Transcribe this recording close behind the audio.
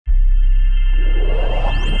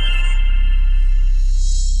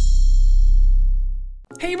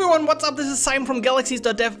everyone, what's up? This is Simon from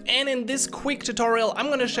galaxies.dev, and in this quick tutorial I'm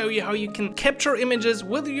going to show you how you can capture images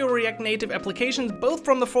with your React Native applications, both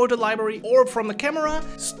from the photo library or from the camera,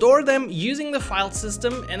 store them using the file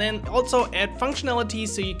system, and then also add functionality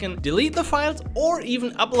so you can delete the files or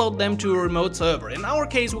even upload them to a remote server. In our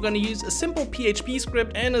case, we're going to use a simple PHP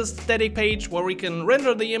script and a static page where we can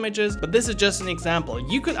render the images, but this is just an example.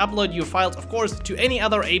 You could upload your files, of course, to any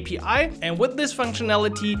other API, and with this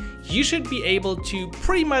functionality you should be able to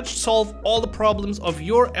pretty much solve all the problems of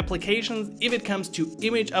your applications if it comes to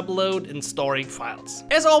image upload and storing files.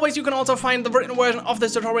 As always, you can also find the written version of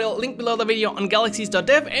this tutorial linked below the video on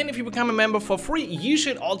galaxies.dev, and if you become a member for free, you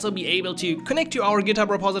should also be able to connect to our GitHub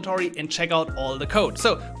repository and check out all the code.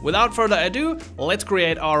 So without further ado, let's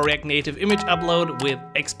create our React Native image upload with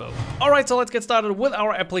Expo. Alright, so let's get started with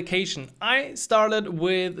our application. I started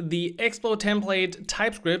with the Expo template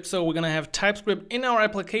TypeScript, so we're gonna have TypeScript in our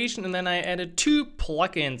application, and then I added two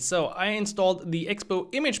plugins. So I installed the Expo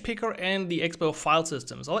image picker and the Expo file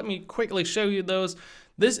system. So let me quickly show you those.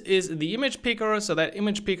 This is the image picker, so that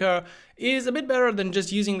image picker is a bit better than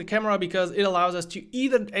just using the camera because it allows us to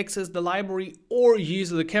either access the library or use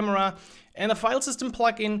the camera. And the file system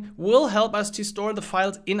plugin will help us to store the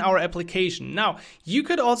files in our application. Now, you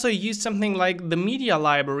could also use something like the media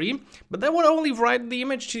library, but that would only write the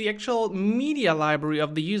image to the actual media library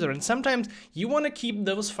of the user. And sometimes you want to keep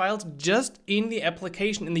those files just in the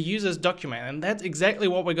application, in the user's document. And that's exactly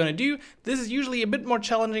what we're going to do. This is usually a bit more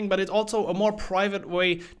challenging, but it's also a more private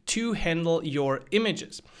way to handle your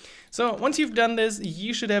images. So once you've done this,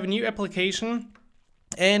 you should have a new application.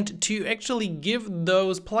 And to actually give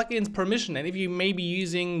those plugins permission, and if you may be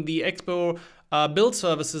using the Expo build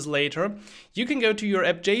services later, you can go to your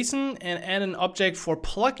app.json and add an object for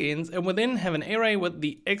plugins, and within have an array with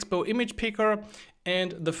the Expo image picker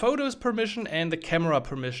and the photos permission and the camera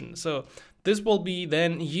permission. So this will be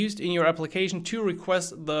then used in your application to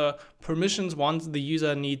request the permissions once the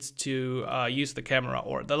user needs to use the camera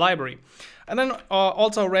or the library. And then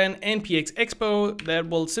also ran npx expo. That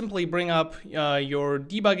will simply bring up your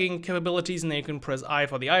debugging capabilities, and then you can press I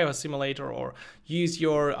for the iOS simulator or use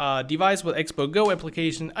your device with Expo Go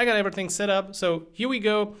application. I got everything set up, so here we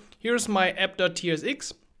go. Here's my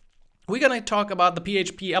app.tsx. We're gonna talk about the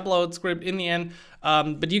PHP upload script in the end,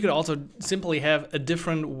 but you could also simply have a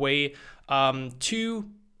different way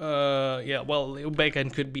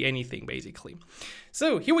backend could be anything basically.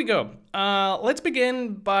 So here we go. Let's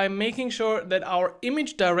begin by making sure that our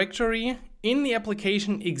image directory in the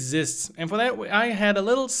application exists. And for that, I had a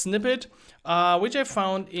little snippet, which I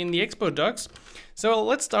found in the Expo docs. So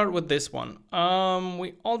let's start with this one.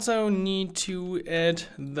 We also need to add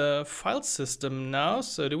the file system now.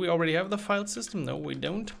 So do we already have the file system? No, we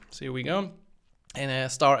don't. So here we go. And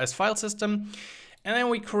star as file system. And then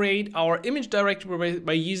we create our image directory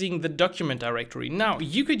by using the document directory. Now,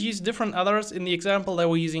 you could use different others. In the example, they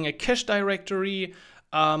were using a cache directory.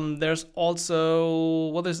 There's also,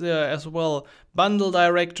 what is there as well, bundle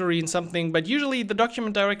directory and something, but usually the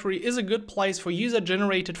document directory is a good place for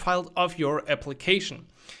user-generated files of your application.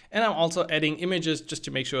 And I'm also adding images just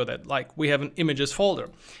to make sure that we have an images folder.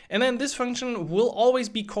 And then this function will always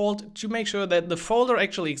be called to make sure that the folder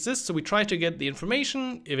actually exists. So we try to get the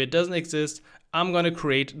information. If it doesn't exist, I'm going to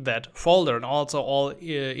create that folder and also all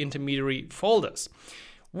intermediary folders.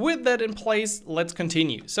 With that in place, let's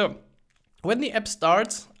continue. So when the app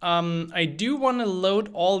starts, I do want to load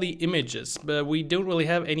all the images, but we don't really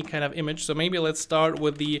have any kind of image. So maybe let's start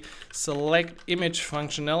with the select image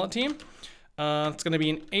functionality. It's going to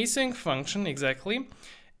be an async function, exactly.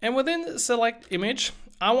 And within select image,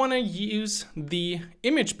 I want to use the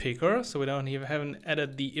image picker. So we haven't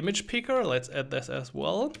added the image picker. Let's add this as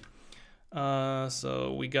well.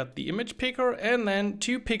 So we got the image picker, and then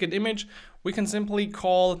to pick an image, we can simply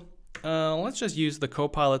call, let's just use the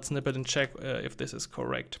Copilot snippet and check if this is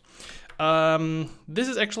correct. This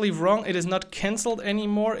is actually wrong. It is not canceled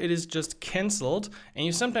anymore. It is just canceled, and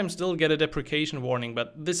you sometimes still get a deprecation warning,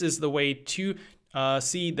 but this is the way to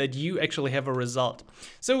see that you actually have a result.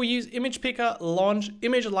 So we use image picker, launch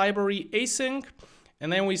image library async,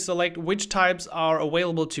 and then we select which types are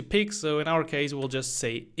available to pick. So in our case, we'll just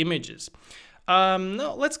say images.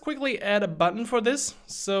 Now let's quickly add a button for this.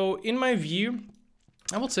 So in my view,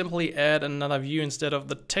 I will simply add another view instead of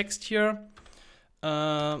the text here.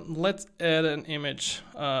 Let's add an image,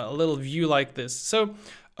 a little view like this. So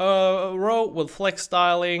a row with flex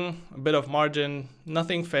styling, a bit of margin,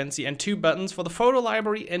 nothing fancy, and two buttons for the photo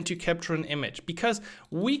library and to capture an image, because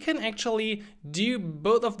we can actually do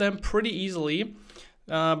both of them pretty easily.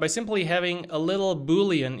 by simply having a little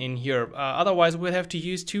boolean in here. Otherwise we'd have to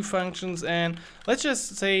use two functions, and let's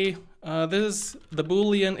just say This is the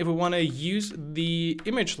Boolean if we want to use the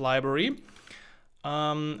image library.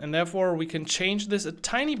 And therefore we can change this a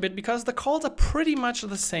tiny bit because the calls are pretty much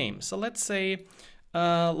the same. So let's say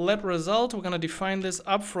let result, we're going to define this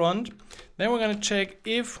up front. Then we're going to check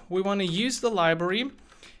if we want to use the library.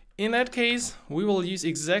 In that case, we will use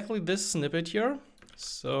exactly this snippet here.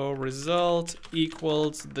 So result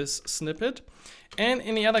equals this snippet. And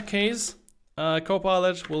in the other case,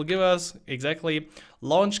 Copilot will give us exactly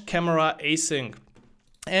launch camera async.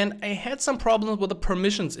 And I had some problems with the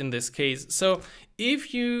permissions in this case. So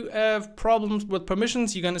if you have problems with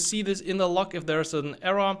permissions, you're going to see this in the log if there's an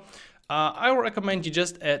error. I would recommend you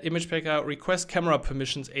just add image packer request camera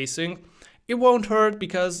permissions async. It won't hurt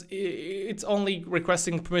because it's only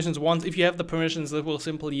requesting permissions once. If you have the permissions, it will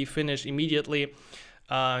simply finish immediately.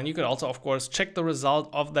 And you can also, of course, check the result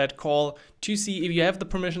of that call to see if you have the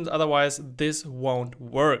permissions. Otherwise, this won't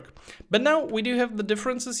work. But now we do have the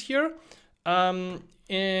differences here.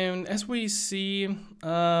 And as we see, we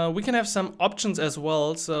can have some options as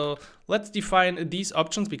well. So let's define these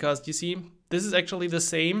options because you see, this is actually the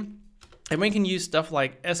same. And we can use stuff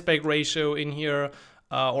like aspect ratio in here,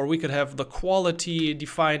 or we could have the quality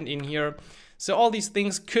defined in here. So all these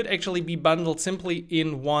things could actually be bundled simply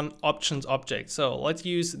in one options object. So let's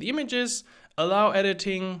use the images, allow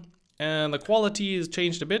editing, and the quality is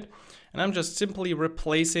changed a bit. And I'm just simply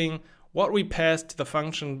replacing what we passed to the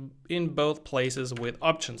function in both places with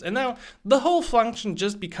options. And now the whole function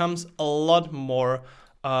just becomes a lot more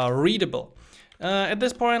readable. At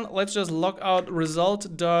this point, let's just log out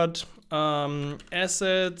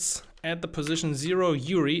result.assets at the position 0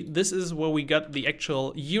 URI. This is where we got the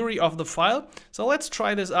actual URI of the file. So let's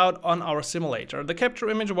try this out on our simulator. The capture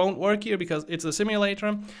image won't work here because it's a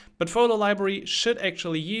simulator, but photo library should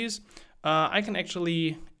actually use. I can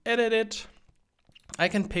actually edit it. I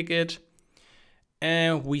can pick it,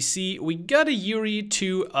 and we see we got a URI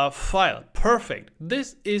to a file. Perfect.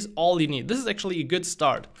 This is all you need. This is actually a good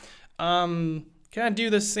start. Can I do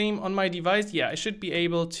the same on my device? Yeah, I should be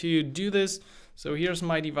able to do this. So here's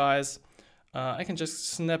my device. I can just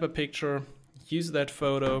snap a picture, use that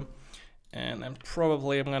photo, and then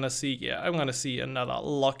probably I'm gonna see another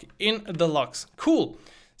log in the logs. Cool.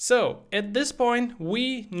 So at this point,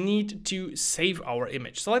 we need to save our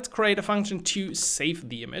image. So let's create a function to save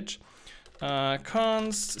the image.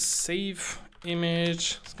 Const save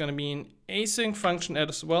image. It's gonna be an async function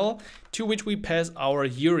as well, to which we pass our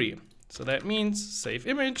URI. So that means save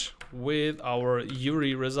image with our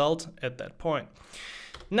URI result at that point.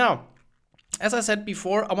 Now, as I said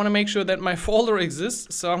before, I want to make sure that my folder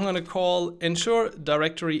exists. So I'm going to call ensure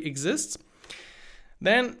directory exists.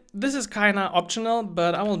 Then this is kind of optional,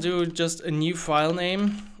 but I will do just a new file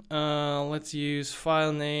name. Let's use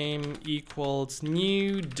file name equals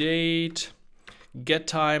new date get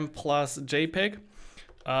time plus JPEG.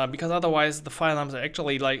 Because otherwise the file names are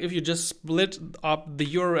actually like, if you just split up the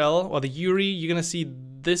URL or the URI, you're gonna see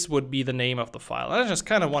this would be the name of the file. And I just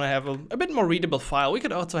kind of want to have a bit more readable file. We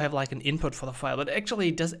could also have like an input for the file, but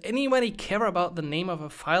actually, does anybody care about the name of a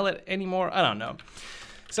file anymore? I don't know.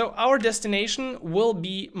 So our destination will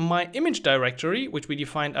be my image directory, which we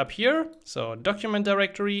defined up here. So document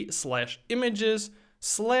directory / images /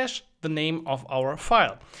 the name of our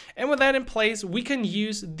file. And with that in place, we can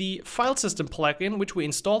use the FIlesystem plugin, which we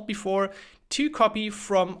installed before, to copy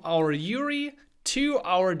from our URI to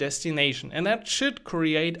our destination. And that should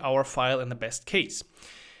create our file in the best case.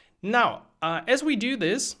 Now, as we do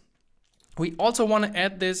this, we also want to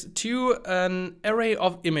add this to an array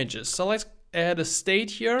of images. So let's add a state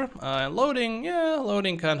here. Loading, yeah,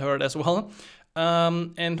 loading can't hurt as well.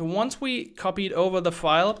 And once we copied over the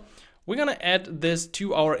file, we're gonna add this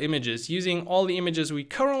to our images using all the images we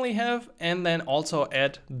currently have, and then also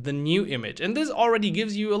add the new image. And this already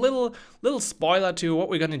gives you a little spoiler to what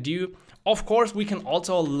we're gonna do. Of course, we can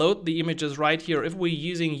also load the images right here if we're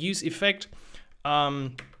using use effect. I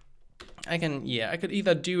could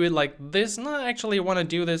either do it like this. No, I actually want to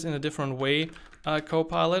do this in a different way,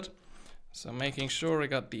 Copilot. So making sure I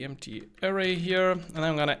got the empty array here, and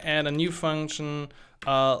I'm gonna add a new function,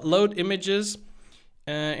 load images.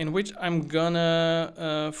 In which I'm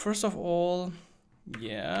gonna, first of all,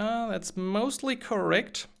 yeah, that's mostly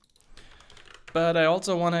correct. But I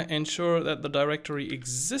also want to ensure that the directory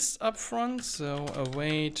exists up front. So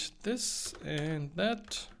await this and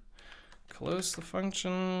that, close the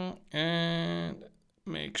function, and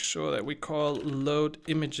make sure that we call load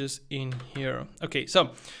images in here. Okay, so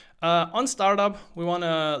on startup, we want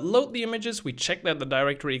to load the images. We check that the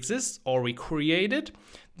directory exists or we create it.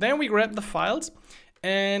 Then we grab the files.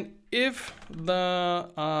 And if the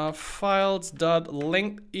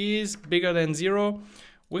files.length is bigger than 0,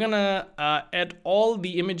 we're gonna add all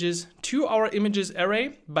the images to our images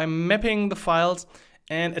array by mapping the files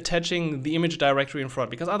and attaching the image directory in front,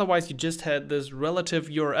 because otherwise you just had this relative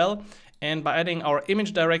URL, and by adding our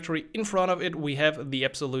image directory in front of it, we have the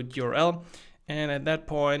absolute URL. And at that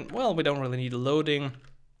point, well, we don't really need loading.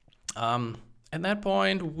 At that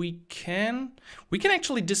point, we can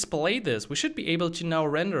actually display this. We should be able to now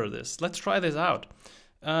render this. Let's try this out.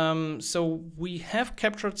 So we have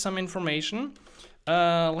captured some information.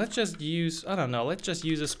 Let's just use, I don't know, let's just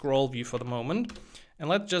use a scroll view for the moment. And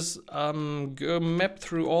let's just go map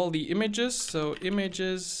through all the images. So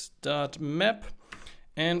images.map.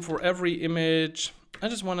 And for every image, I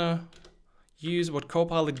just want to use what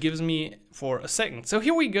Copilot gives me for a second. So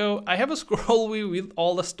here we go. I have a scroll view with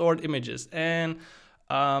all the stored images. And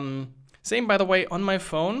same, by the way, on my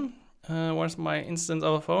phone. Where's my instance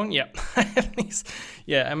of a phone? Yeah,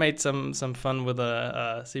 yeah, I made some fun with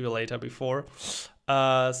a simulator before.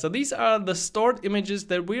 So these are the stored images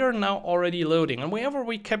that we are now already loading. And whenever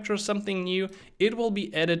we capture something new, it will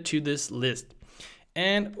be added to this list.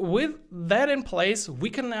 And with that in place, we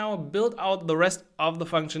can now build out the rest of the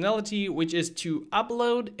functionality, which is to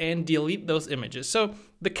upload and delete those images. So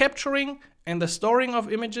the capturing and the storing of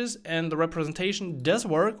images and the representation does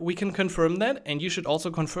work. We can confirm that, and you should also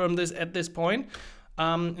confirm this at this point.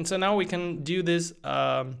 And so now we can do this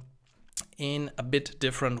in a bit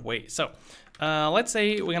different way. So let's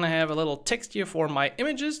say we're gonna have a little text here for my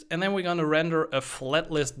images, and then we're gonna render a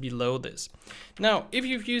flat list below this. Now, if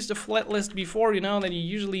you've used a flat list before, you know that you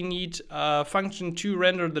usually need a function to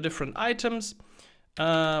render the different items.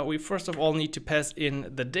 We first of all need to pass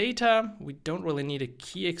in the data. We don't really need a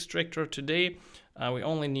key extractor today. We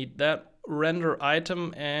only need that render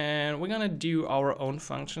item, and we're gonna do our own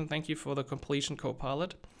function. Thank you for the completion,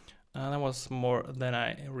 Copilot. That was more than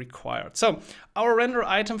I required. So our render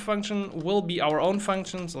item function will be our own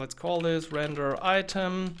function. So let's call this render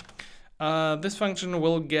item. This function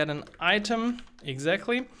will get an item,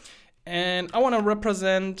 exactly. And I want to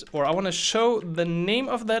represent, or I want to show the name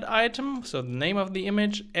of that item. So the name of the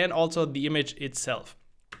image and also the image itself.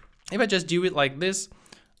 If I just do it like this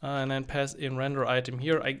and then pass in render item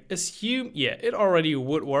here, I assume, yeah, it already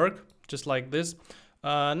would work just like this.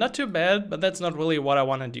 Not too bad, but that's not really what I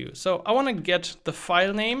want to do. So I want to get the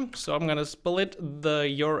file name. So I'm going to split the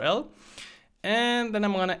URL, and then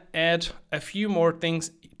I'm going to add a few more things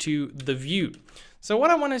to the view. So what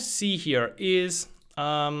I want to see here is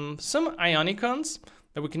some ionicons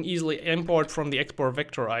that we can easily import from the export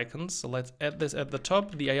vector icons. So let's add this at the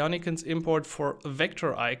top, the ionicons import for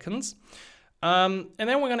vector icons. And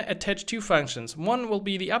then we're going to attach two functions. One will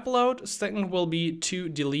be the upload, second will be to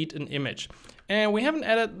delete an image. And we haven't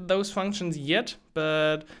added those functions yet,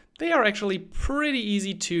 but they are actually pretty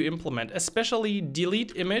easy to implement, especially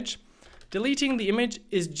delete image. Deleting the image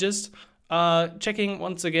is just checking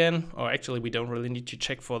once again, or actually we don't really need to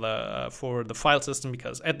check for the file system,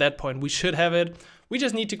 because at that point we should have it. We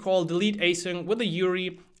just need to call delete async with a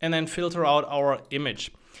URI and then filter out our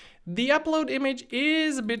image. The upload image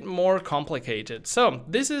is a bit more complicated. So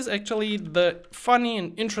this is actually the funny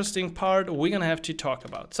and interesting part we're gonna have to talk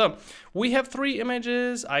about. So we have 3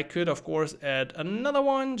 images. I could of course add another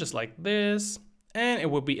one just like this, and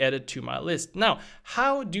it will be added to my list. Now,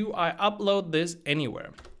 how do I upload this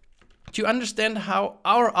anywhere? To understand how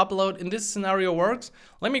our upload in this scenario works,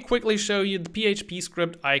 let me quickly show you the PHP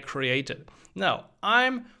script I created. Now,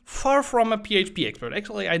 I'm far from a PHP expert.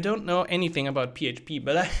 Actually, I don't know anything about PHP,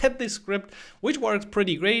 but I had this script which works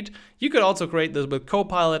pretty great. You could also create this with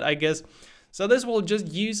Copilot, I guess. So this will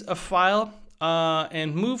just use a file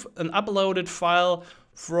and move an uploaded file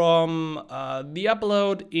from the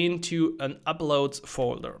upload into an uploads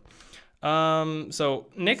folder. So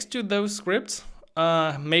next to those scripts,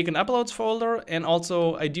 make an uploads folder, and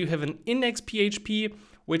also I do have an index PHP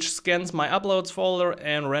which scans my uploads folder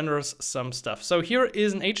and renders some stuff. So here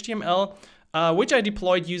is an HTML which I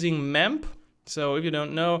deployed using MEMP. So if you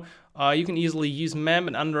don't know, you can easily use MEMP,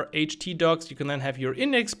 and under htdocs you can then have your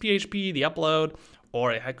index PHP, the upload,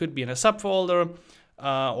 or it could be in a subfolder,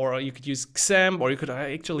 or you could use XAMPP, or you could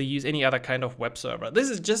actually use any other kind of web server. This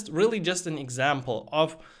is just really just an example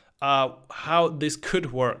of how this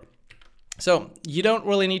could work. So you don't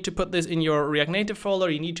really need to put this in your React Native folder.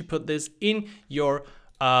 You need to put this in your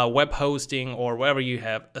web hosting or wherever you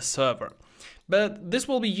have a server. But this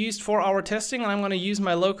will be used for our testing, and I'm going to use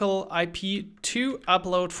my local IP to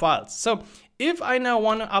upload files. So if I now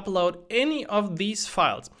want to upload any of these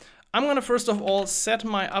files, I'm going to first of all set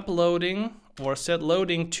my uploading or set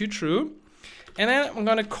loading to true. And then I'm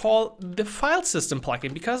gonna call the FIlesystem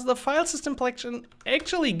plugin, because the FIlesystem plugin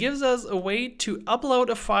actually gives us a way to upload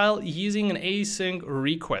a file using an async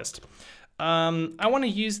request. I wanna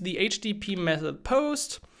use the HTTP method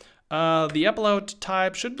post. The upload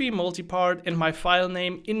type should be multipart, and my file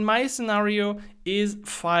name in my scenario is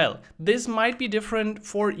file. This might be different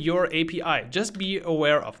for your API, just be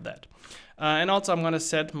aware of that. And also I'm gonna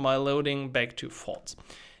set my loading back to false.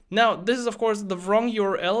 Now, this is of course the wrong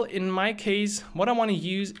URL. In my case, what I wanna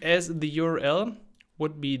use as the URL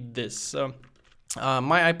would be this. So,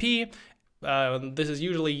 my IP, this is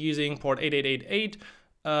usually using port 8888.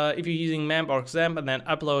 If you're using MEMP or XAMPP, and then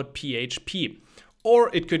upload PHP.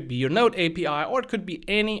 Or it could be your Node API, or it could be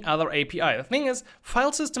any other API. The thing is,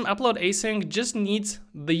 FIlesystem upload async just needs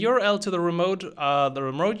the URL to the remote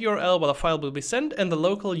URL where the file will be sent, and the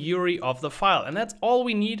local URI of the file. And that's all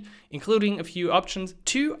we need, including a few options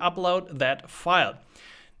to upload that file.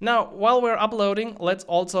 Now, while we're uploading, let's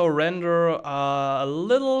also render a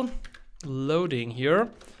little loading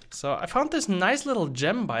here. So I found this nice little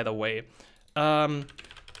gem, by the way.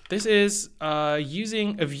 This is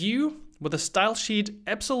using a view with a style sheet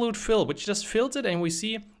absolute fill, which just fills it, and we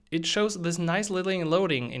see it shows this nice little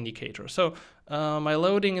loading indicator. So my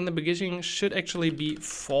loading in the beginning should actually be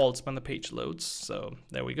false when the page loads. So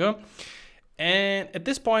there we go. And at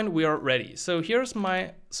this point we are ready. So here's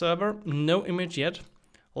my server, no image yet.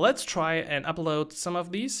 Let's try and upload some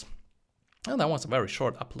of these. Oh, that was a very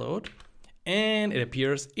short upload. And it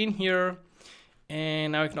appears in here.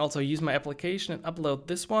 And now I can also use my application and upload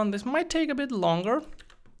this one. This might take a bit longer,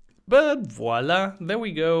 but voila, there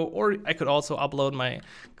we go. Or I could also upload my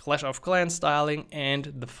Clash of Clans styling,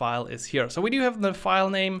 and the file is here. So we do have the file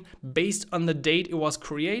name based on the date it was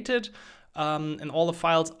created, and all the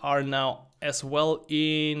files are now as well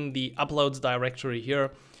in the uploads directory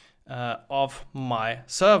here of my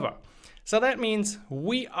server. So that means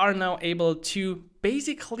we are now able to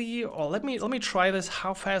basically, or let me try this,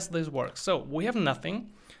 how fast this works. So we have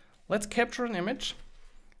nothing. Let's capture an image.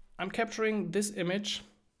 I'm capturing this image.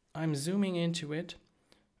 I'm zooming into it,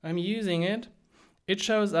 I'm using it, it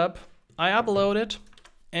shows up, I upload it,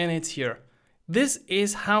 and it's here. This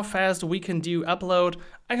is how fast we can do upload.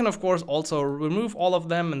 I can of course also remove all of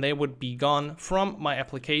them and they would be gone from my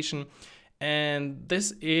application. And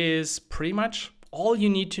this is pretty much all you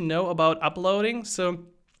need to know about uploading. So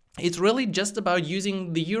it's really just about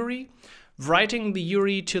using the URI, writing the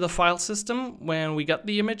URI to the file system when we got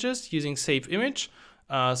the images using save image.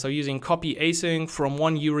 So using copy async from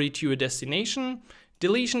one URI to a destination.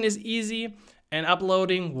 Deletion is easy, and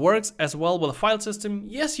uploading works as well with a file system.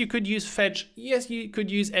 Yes, you could use fetch, yes, you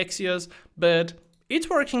could use Axios, but it's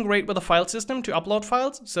working great with a file system to upload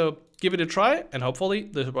files. So give it a try, and hopefully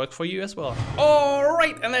this works for you as well.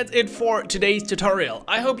 Alright, and that's it for today's tutorial.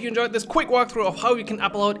 I hope you enjoyed this quick walkthrough of how you can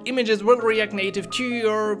upload images with React Native to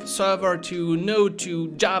your server, to Node, to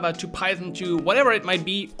Java, to Python, to whatever it might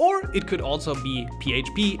be, or it could also be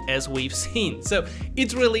PHP as we've seen. So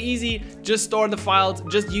it's really easy, just store the files,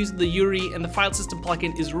 just use the URI, and the FIlesystem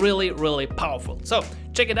plugin is really, really powerful. So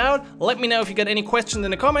check it out, let me know if you got any questions in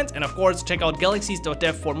the comments, and of course check out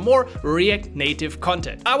galaxies.dev for more React Native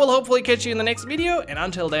content. I will hopefully catch you in the next video, and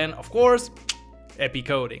until then, of course, happy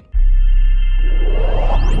coding.